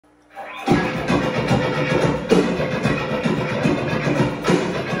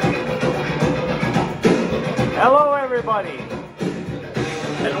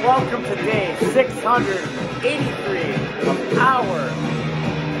to day 683 of our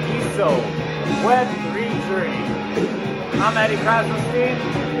Deso Web3 journey. I'm Eddie Krasnostein,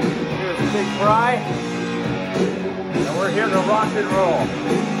 here's Big Fry, and we're here to rock and roll.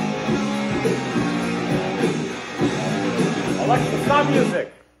 Alexa, stop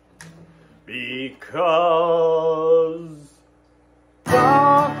music. Because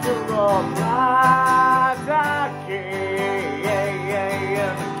Dr. Rob lies again.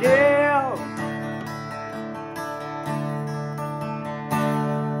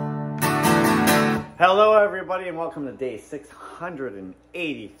 Hello everybody and welcome to day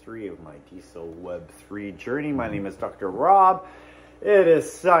 683 of my Deso Web3 journey. My name is Dr. Rob. It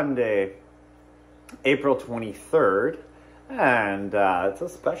is Sunday, April 23rd. And it's a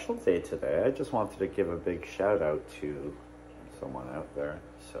special day today. I just wanted to give a big shout out to someone out there.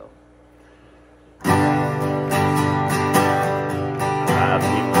 So, happy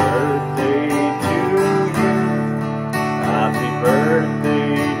birthday to you. Happy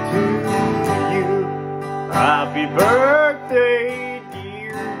birthday to you. Happy birthday,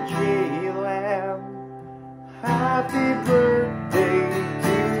 dear J Lamb. Happy birthday.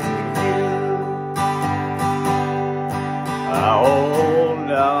 How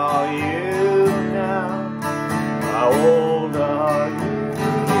old are you now? How old are you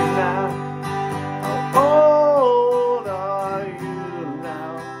now? How old are you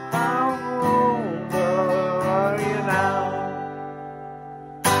now? How old are you now?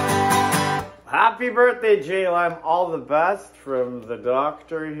 Happy birthday, J-Lam. All the best from the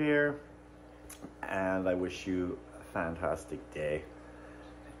doctor here. And I wish you a fantastic day.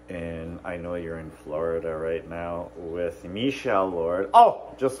 And I know you're in Florida right now with Michelle Lord.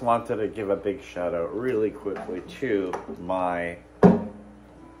 Oh, just wanted to give a big shout out really quickly to my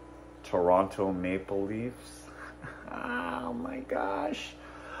Toronto Maple Leafs. Oh my gosh.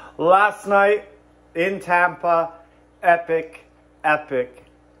 Last night in Tampa, epic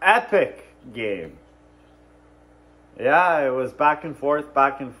game. Yeah, it was back and forth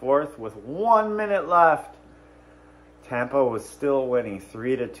with 1 minute left. Tampa was still winning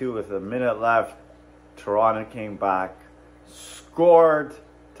 3-2 with a minute left. Toronto came back, scored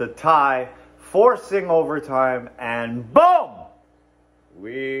to tie, forcing overtime, and boom!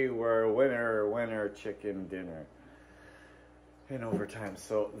 We were winner, chicken dinner in overtime.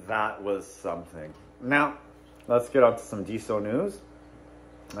 So that was something. Now, let's get on to some Deso news.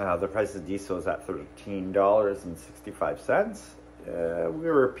 The price of Deso is at $13.65. We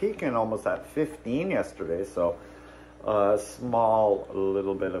were peaking almost at 15 yesterday, so a small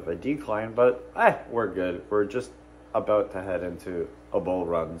little bit of a decline, but we're good. We're just about to head into a bull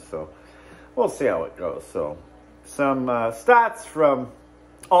run, so we'll see how it goes. So some stats from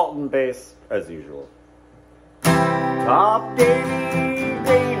Alton Base as usual. Top daily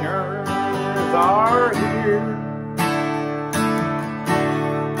gainers are here.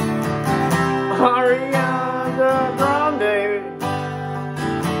 Ariana Grande,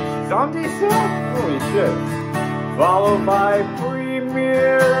 she's on Deso? Holy shit. Followed by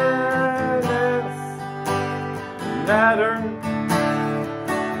Premier Nattern,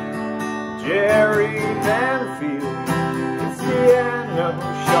 Jerry Banfield, Sienna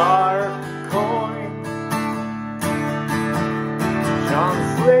Sharp Coin, Sean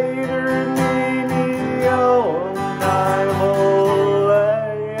Slater, Nene O'Neill,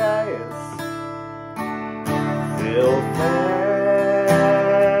 Phil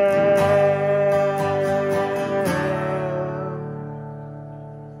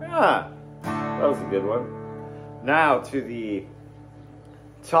that was a good one. Now to the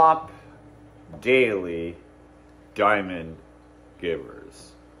top daily diamond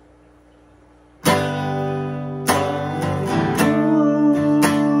givers.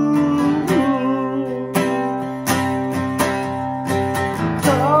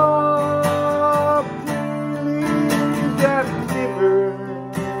 Top daily diamond givers.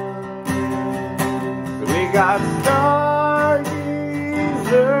 So we got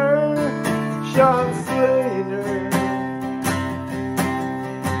Stargazer, Sean Slater,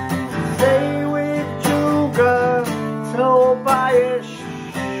 Stay with Juga, Tobias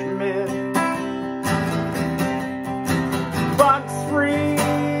Schmidt, Box Free,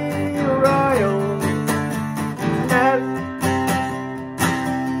 Ryle, Ned,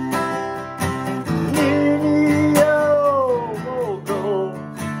 Nino Mogul,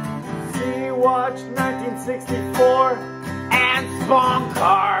 Sea Watch 1964, and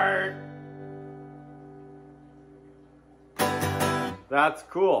Sponkard. That's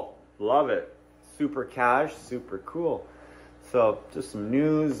cool. Love it. Super cash, super cool. So just some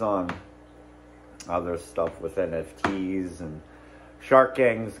news on other stuff with NFTs and Shark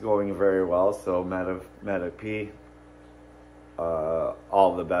Gang's going very well, so Meta P,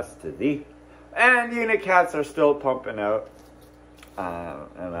 all the best to thee. And Unicats are still pumping out,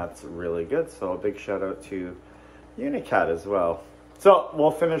 and that's really good. So a big shout out to Unicat as well. So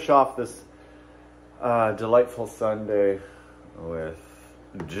we'll finish off this delightful Sunday with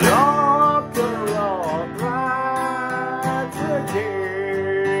Dr. Albright again.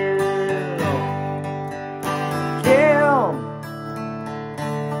 Kim.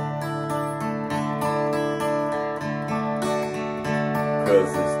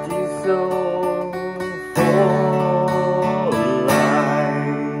 Cause it's Deso.